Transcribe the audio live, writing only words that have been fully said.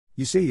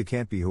You say you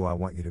can't be who I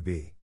want you to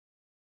be.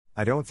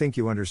 I don't think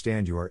you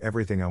understand you are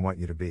everything I want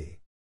you to be.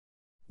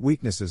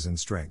 Weaknesses and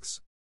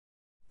strengths.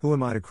 Who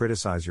am I to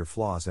criticize your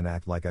flaws and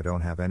act like I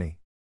don't have any?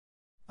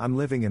 I'm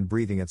living and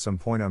breathing, at some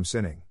point I'm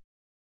sinning.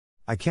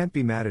 I can't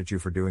be mad at you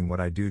for doing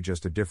what I do,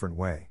 just a different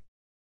way.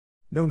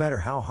 No matter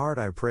how hard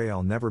I pray,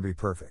 I'll never be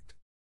perfect.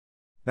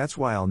 That's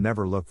why I'll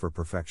never look for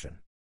perfection.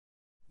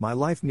 My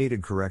life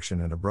needed correction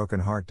and a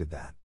broken heart did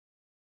that.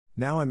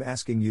 Now I'm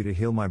asking you to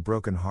heal my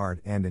broken heart,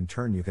 and in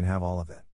turn you can have all of it.